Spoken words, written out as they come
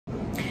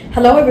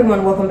Hello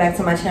everyone, welcome back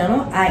to my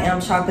channel. I am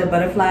Chocolate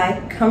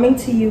Butterfly coming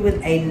to you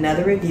with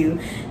another review.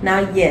 Now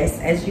yes,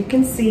 as you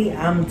can see,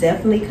 I'm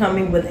definitely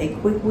coming with a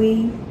quick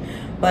weave,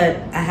 but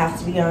I have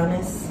to be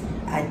honest,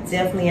 I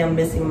definitely am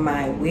missing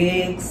my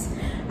wigs.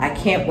 I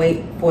can't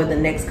wait for the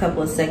next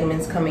couple of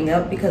segments coming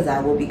up because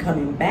I will be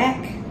coming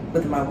back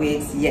with my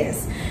wigs.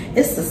 Yes,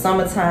 it's the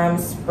summertime,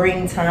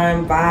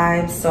 springtime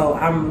vibe, so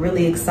I'm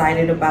really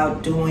excited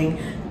about doing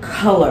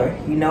color.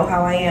 You know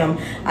how I am.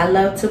 I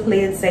love to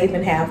play it safe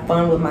and have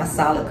fun with my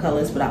solid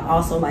colors, but I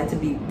also like to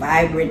be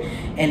vibrant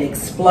and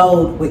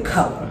explode with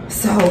color.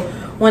 So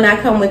when I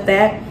come with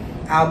that,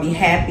 I'll be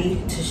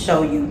happy to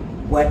show you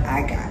what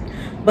I got.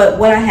 But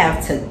what I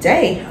have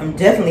today, I'm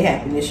definitely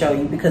happy to show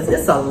you because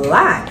it's a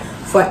lot.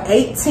 For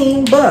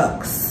 18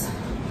 bucks,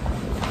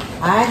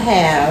 I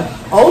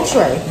have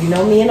Outre. You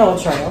know me and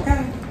Outre,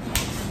 okay?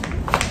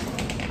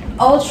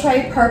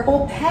 Outre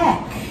Purple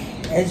Pack.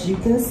 As you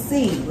can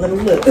see, let me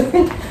look.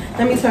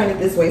 Let me turn it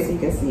this way so you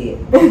can see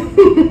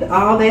it.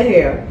 All that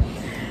hair.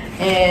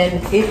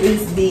 And it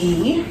is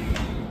the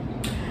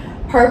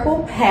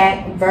Purple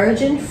Pack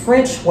Virgin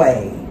French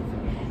Wave.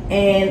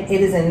 And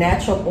it is in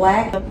natural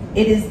black.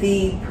 It is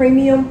the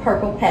Premium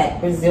Purple Pack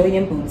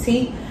Brazilian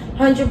Boutique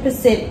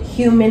 100%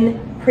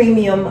 human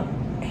premium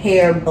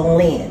hair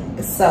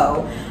blend.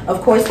 So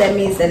of course that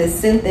means that it's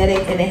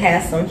synthetic and it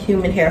has some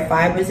human hair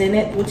fibers in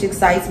it, which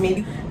excites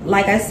me.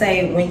 Like I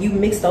say, when you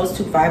mix those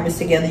two fibers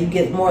together, you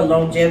get more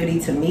longevity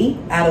to me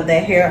out of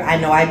that hair. I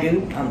know I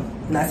do. I'm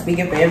not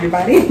speaking for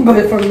everybody,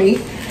 but for me.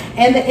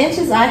 And the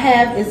inches I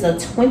have is a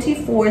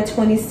 24,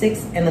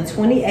 26, and a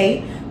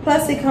 28.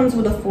 Plus it comes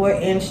with a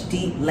 4-inch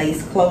deep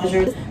lace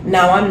closure.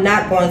 Now I'm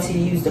not going to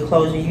use the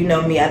closure. You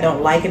know me, I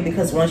don't like it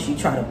because once you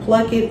try to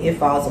pluck it, it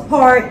falls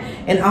apart.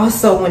 And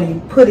also when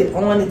you put it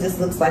on, it just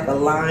looks like a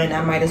line.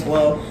 I might as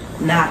well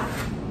not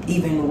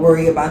even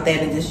worry about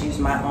that and just use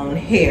my own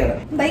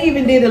hair. They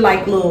even did it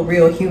like little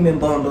real human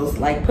bundles,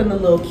 like putting a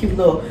little cute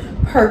little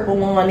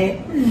purple on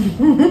it.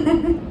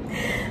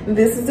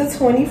 This is the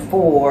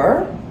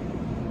 24.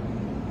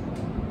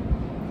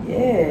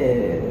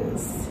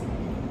 Yes.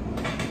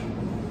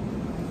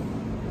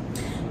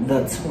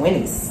 The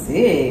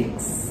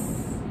 26.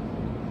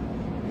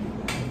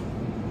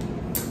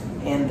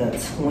 And the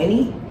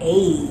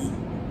 28.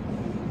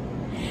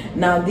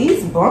 Now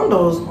these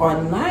bundles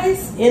are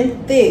nice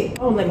and thick.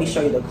 Oh, let me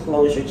show you the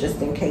closure just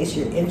in case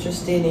you're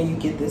interested and you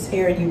get this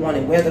hair and you want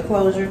to wear the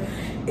closure.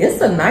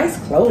 It's a nice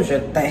closure.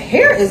 The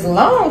hair is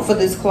long for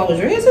this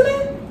closure, isn't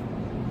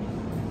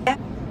it?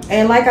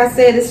 And like I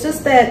said, it's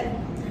just that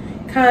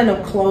kind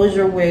of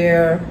closure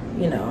where,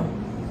 you know,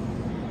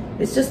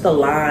 it's just a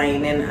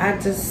line and I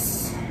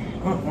just,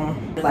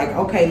 like,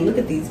 okay, look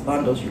at these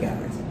bundles, you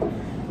guys.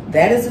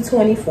 That is a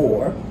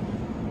 24.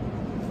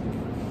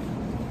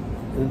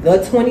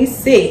 The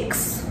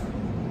 26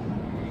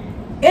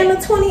 and the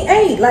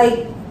 28.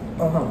 Like,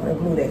 let me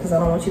move that because I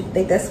don't want you to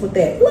think that's what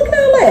that. Look at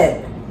all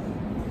that.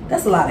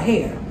 That's a lot of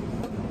hair.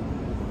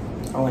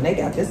 Oh, and they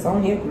got this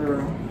on here,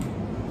 girl.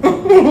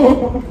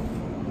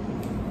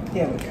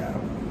 Here we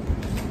go.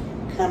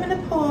 Coming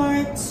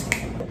apart.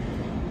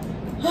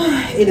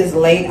 It is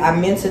late. I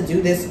meant to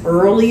do this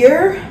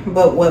earlier,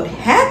 but what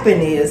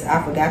happened is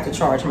I forgot to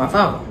charge my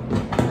phone.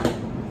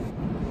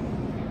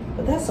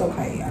 But that's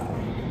okay, y'all.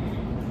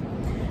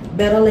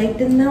 Better late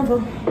than never.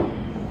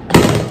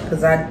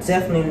 Because I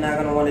definitely not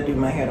going to want to do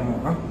my hair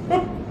tomorrow.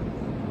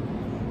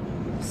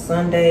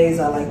 Sundays,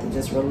 I like to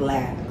just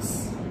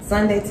relax.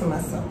 Sunday to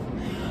myself.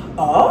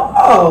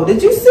 Oh,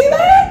 did you see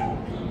that?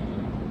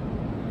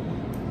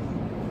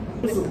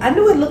 I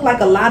knew it looked like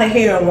a lot of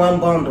hair in one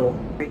bundle.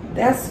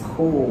 That's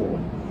cool.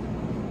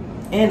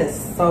 And it's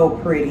so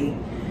pretty.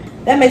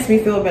 That makes me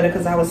feel better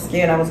because I was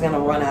scared I was going to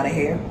run out of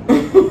hair.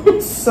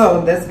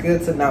 So that's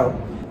good to know.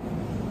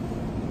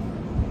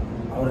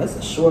 Oh, that's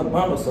a short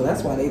bundle, so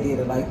that's why they did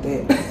it like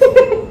that.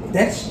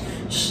 That's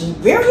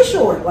very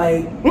short,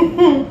 like.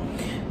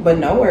 But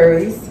no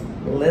worries.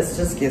 Let's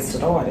just get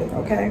started,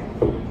 okay?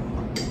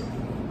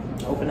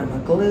 Open up my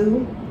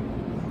glue.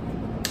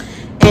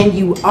 And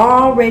you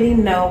already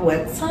know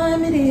what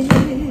time it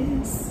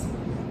is.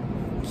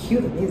 Cue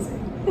the music.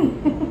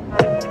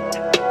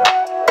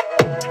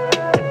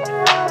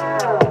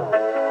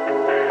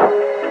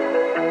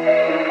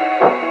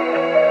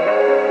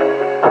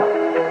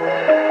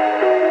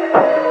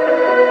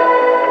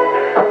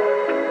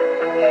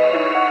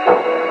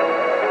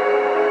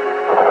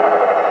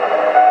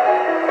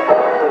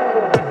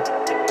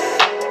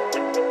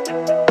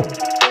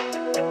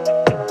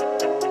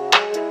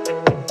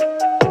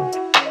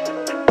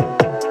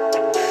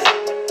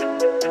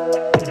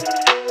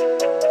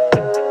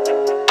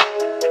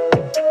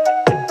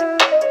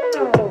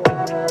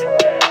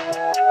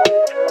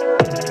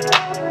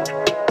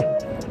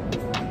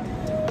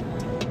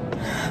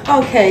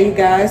 Okay, you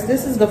guys,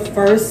 this is the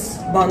first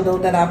bundle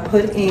that I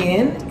put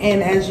in,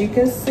 and as you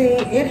can see,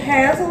 it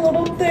has a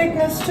little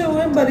thickness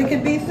to it, but it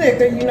could be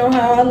thicker. You know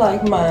how I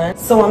like mine.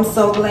 So I'm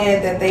so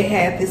glad that they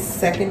had this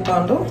second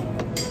bundle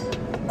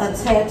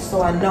attached,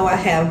 so I know I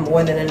have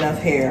more than enough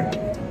hair.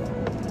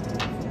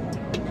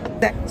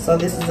 So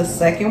this is the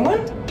second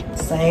one,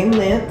 same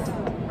length.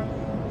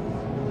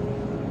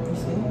 You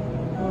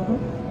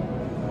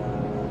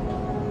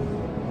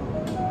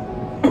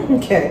see?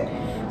 Okay,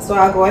 so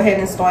I'll go ahead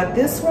and start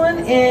this one,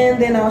 and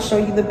then I'll show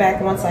you the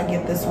back once I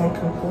get this one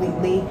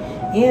completely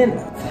in.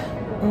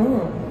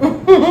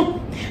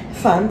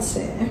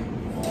 Fancy.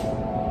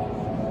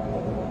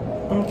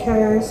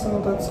 Okay, so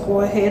let's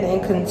go ahead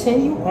and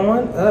continue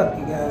on up,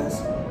 you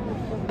guys.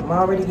 I'm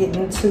already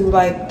getting to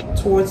like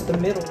towards the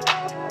middle.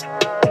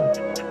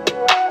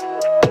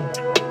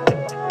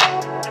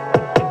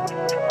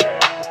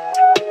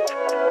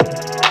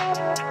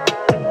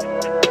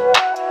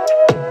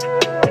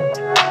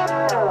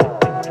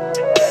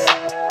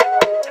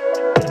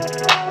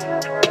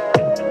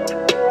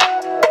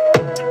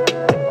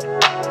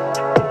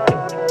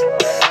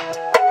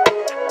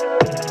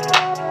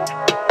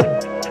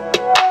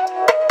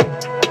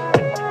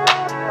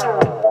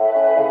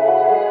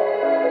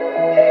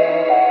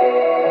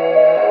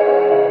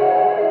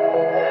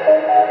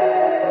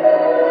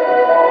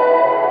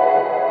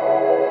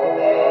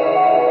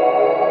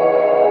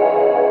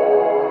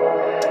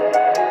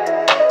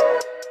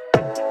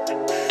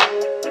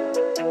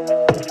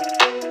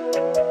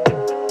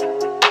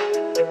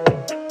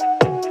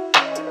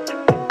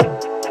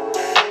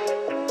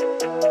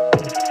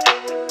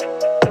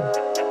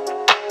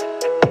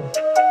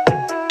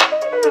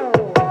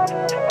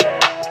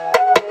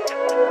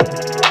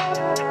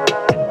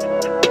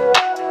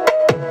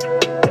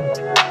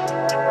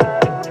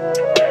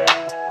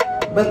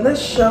 But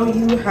let's show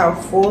you how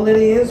full it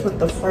is with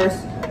the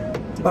first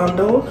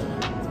bundle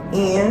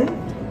in.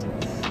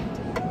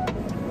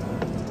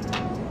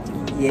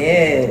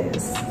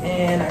 Yes,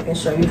 and I can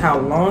show you how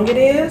long it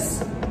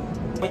is.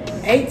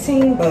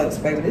 18 bucks,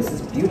 baby. This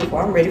is beautiful.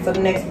 I'm ready for the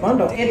next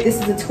bundle. If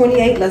this is the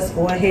 28, let's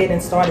go ahead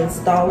and start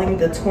installing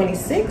the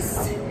 26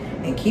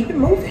 and keep it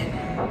moving.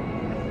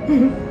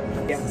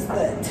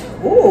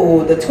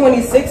 Ooh, the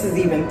 26 is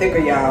even thicker,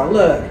 y'all.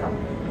 Look,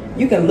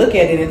 you can look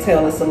at it and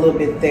tell it's a little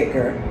bit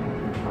thicker.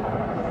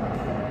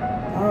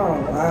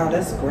 Oh wow,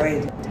 that's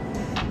great.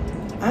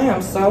 I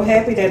am so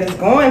happy that it's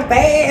going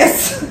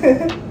fast.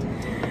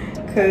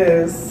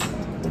 Cause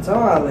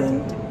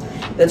darling,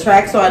 the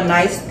tracks are a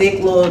nice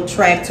thick little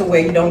track to where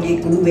you don't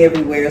get glue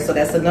everywhere, so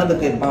that's another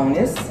good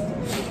bonus.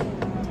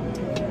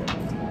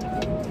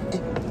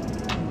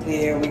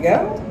 There we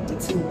go, the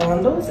 2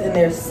 bundles, and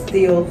they're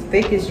still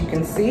thick as you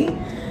can see.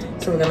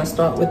 So we're gonna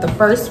start with the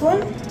first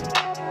one.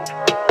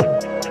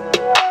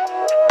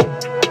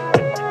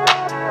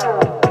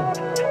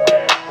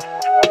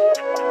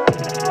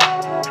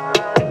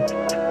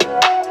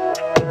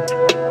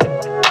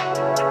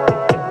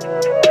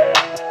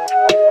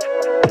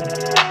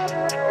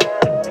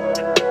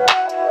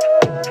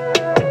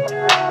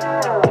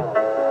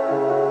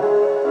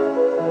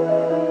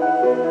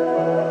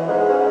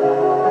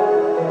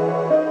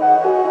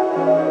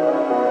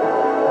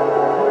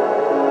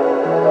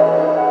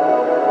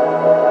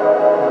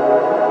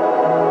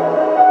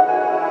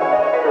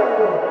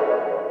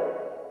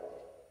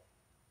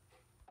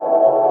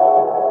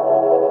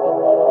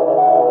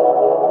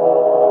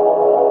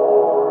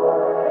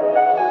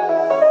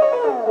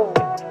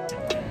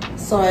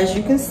 So as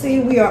you can see,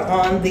 we are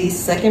on the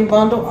second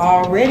bundle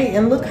already,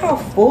 and look how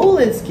full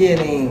it's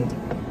getting.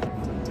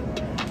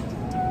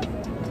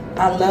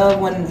 I love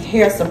when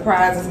hair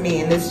surprises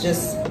me and it's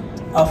just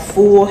a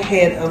full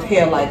head of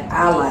hair like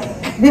I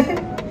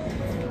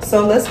like.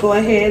 So let's go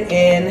ahead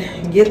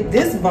and get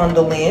this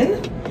bundle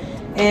in,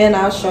 and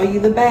I'll show you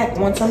the back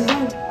once I'm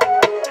done.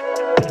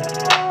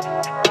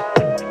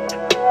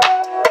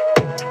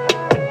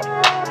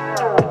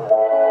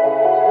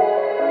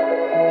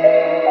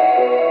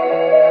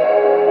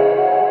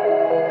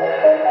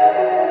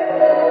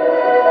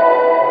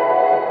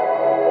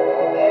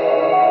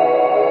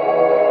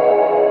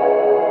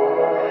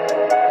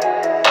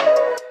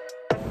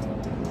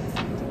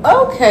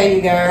 Okay,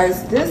 you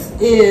guys, this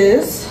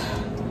is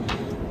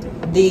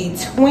the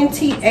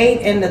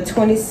 28 and the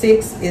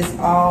 26 is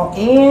all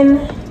in.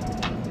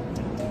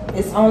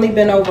 It's only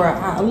been over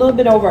a little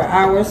bit over an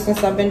hour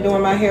since I've been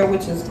doing my hair,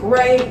 which is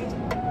great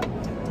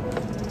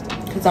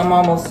because I'm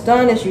almost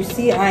done. As you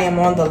see, I am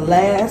on the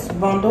last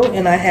bundle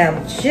and I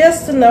have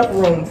just enough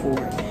room for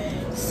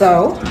it.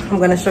 So I'm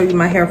going to show you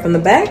my hair from the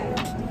back.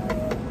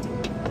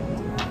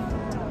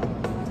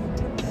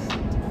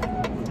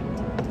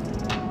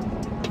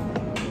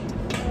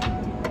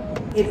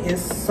 It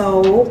is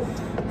so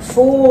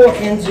full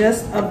and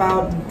just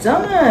about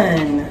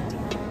done.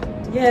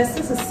 Yes,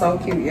 this is so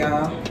cute,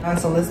 y'all.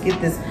 So let's get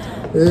this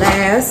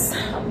last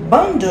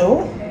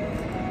bundle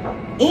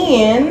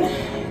in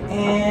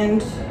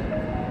and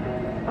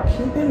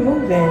keep it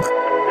moving.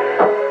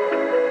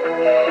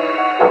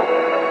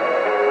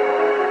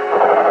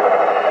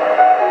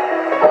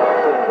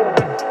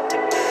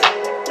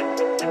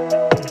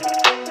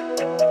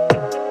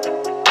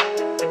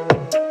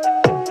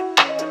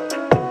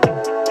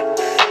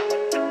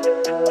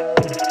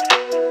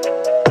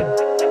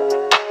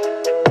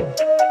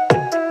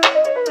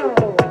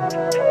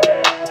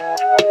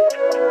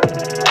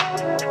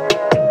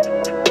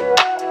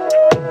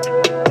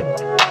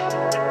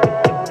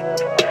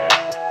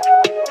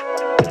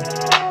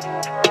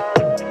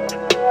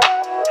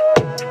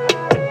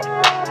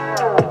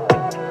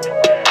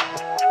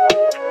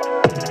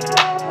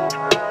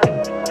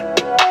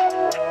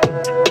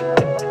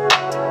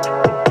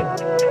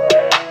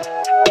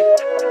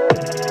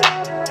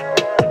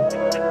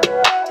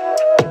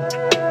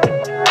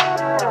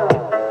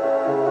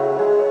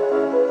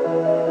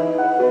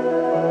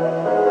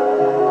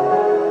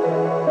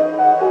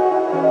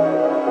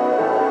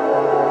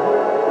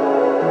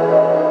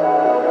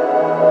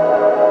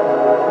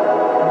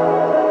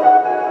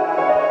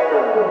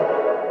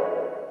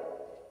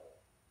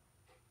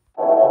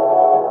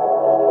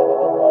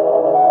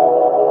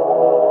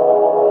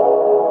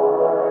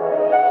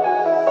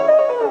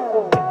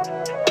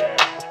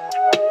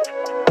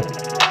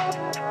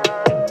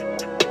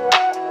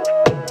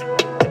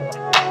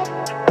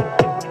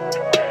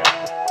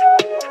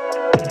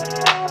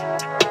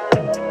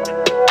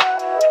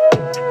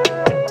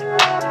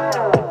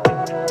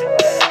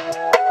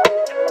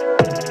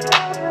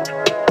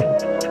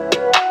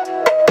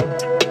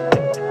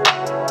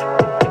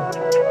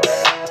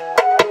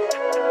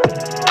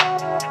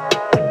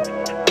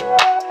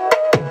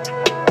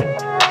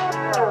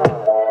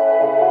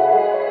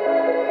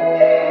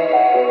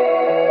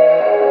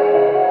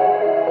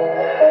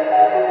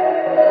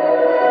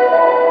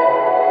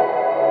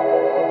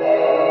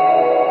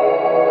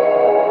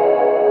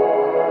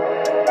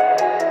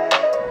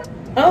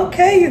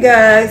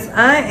 guys,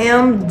 I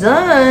am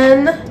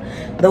done.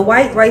 The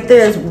white right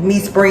there is me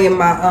spraying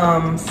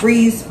my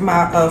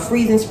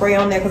freezing spray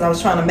on there because I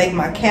was trying to make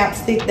my cap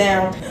stick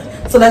down.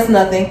 So that's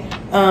nothing.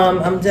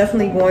 I'm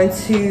definitely going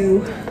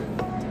to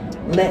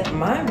let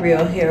my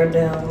real hair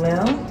down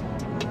now.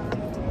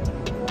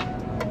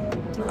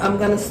 I'm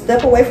gonna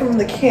step away from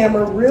the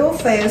camera real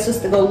fast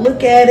just to go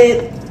look at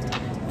it.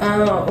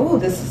 Oh,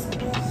 this is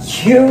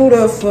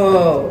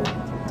beautiful.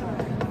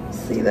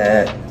 See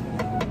that?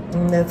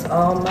 And that's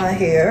all my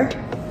hair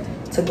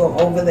to go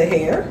over the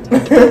hair.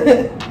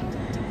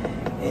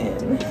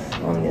 And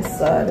on this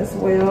side as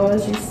well,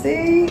 as you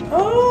see.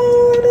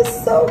 Oh, it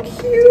is so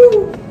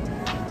cute.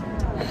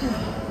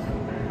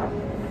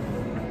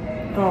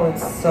 Oh,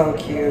 it's so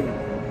cute.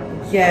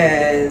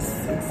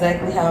 Yes,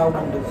 exactly how I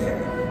want to wear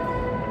it.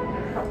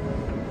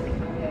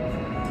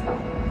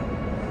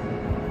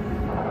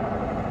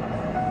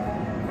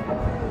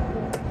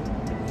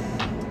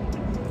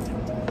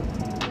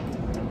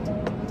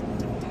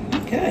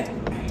 Okay,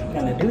 I'm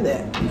gonna do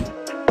that.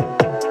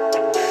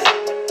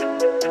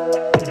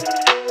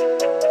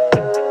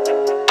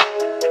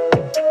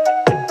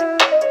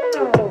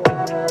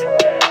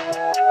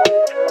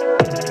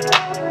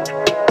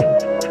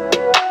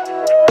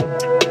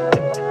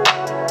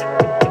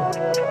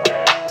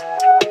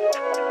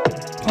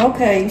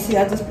 Okay, you see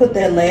I just put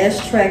that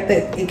last track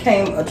that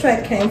a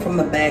track came from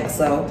the back,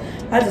 so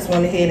I just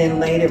went ahead and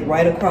laid it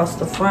right across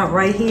the front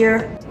right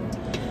here.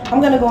 I'm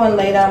gonna go and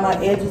lay down my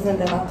edges and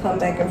then I'll come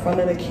back in front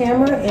of the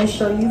camera and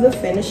show you the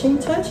finishing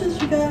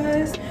touches, you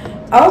guys.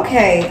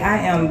 Okay, I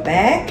am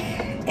back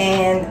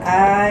and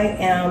I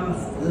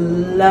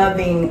am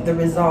loving the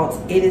results.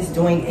 It is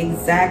doing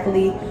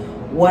exactly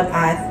what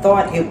I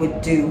thought it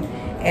would do.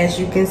 As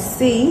you can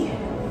see,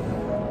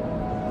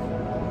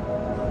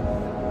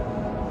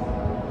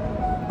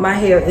 my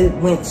hair, it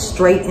went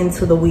straight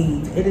into the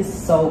weave. It is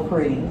so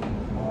pretty.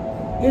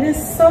 It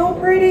is so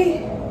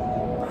pretty.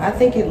 I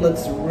think it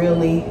looks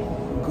really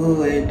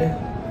good.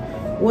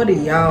 What do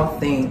y'all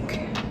think?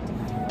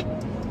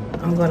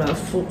 I'm gonna,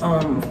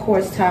 of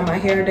course, tie my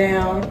hair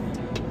down.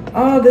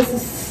 Oh, this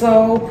is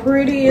so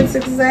pretty. It's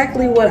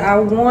exactly what I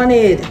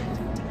wanted.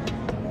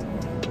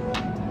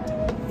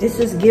 It's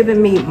just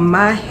giving me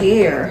my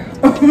hair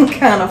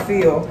kind of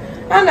feel.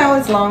 I know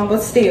it's long,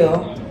 but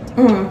still.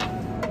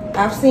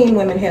 I've seen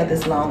women hair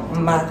this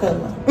long, my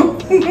color.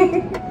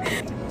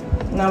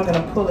 Now I'm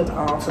gonna pull it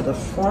all to the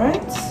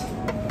front.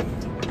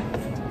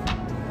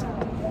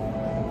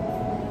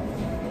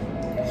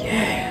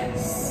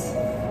 Yes.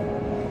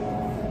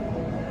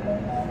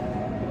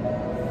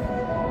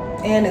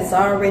 And it's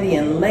already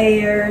in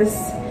layers.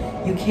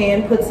 You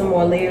can put some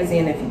more layers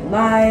in if you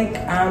like.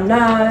 I'm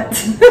not,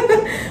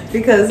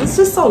 because it's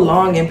just so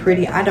long and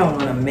pretty. I don't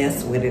want to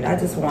mess with it. I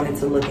just want it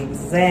to look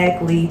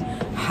exactly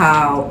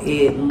how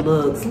it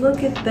looks.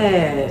 Look at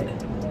that.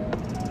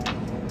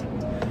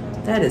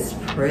 That is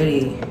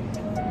pretty.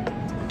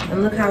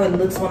 And look how it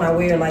looks when I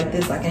wear it like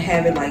this. I can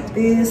have it like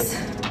this.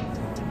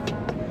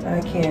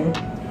 I can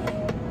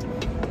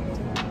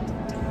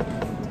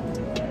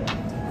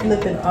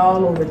flip it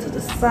all over to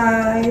the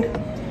side.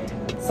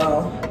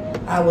 So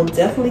I will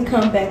definitely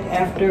come back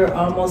after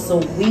almost a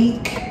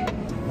week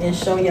and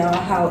show y'all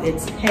how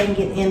it's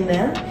hanging in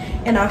there.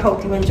 And I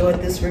hope you enjoyed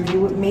this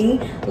review with me.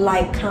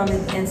 Like,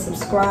 comment, and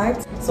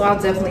subscribe. So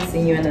I'll definitely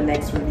see you in the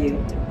next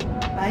review.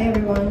 Bye,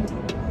 everyone.